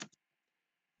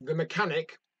The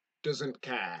mechanic doesn't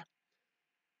care.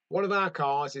 One of our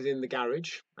cars is in the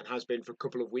garage and has been for a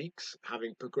couple of weeks,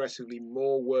 having progressively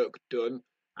more work done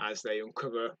as they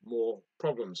uncover more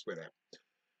problems with it.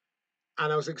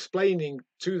 And I was explaining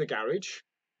to the garage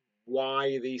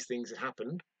why these things had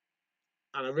happened,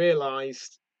 and I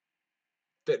realised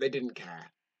that they didn't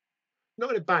care.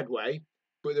 Not in a bad way,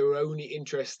 but they were only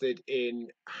interested in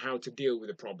how to deal with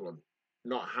the problem,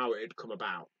 not how it had come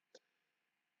about.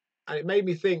 And it made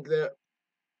me think that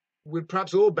we'd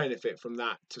perhaps all benefit from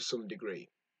that to some degree.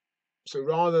 So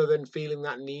rather than feeling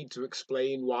that need to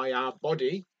explain why our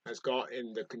body has got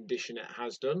in the condition it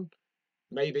has done,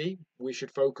 maybe we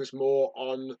should focus more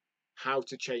on how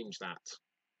to change that.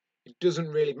 It doesn't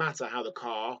really matter how the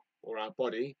car or our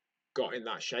body got in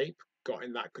that shape, got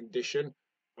in that condition,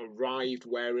 arrived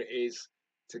where it is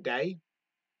today.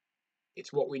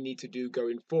 It's what we need to do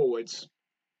going forwards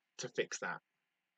to fix that.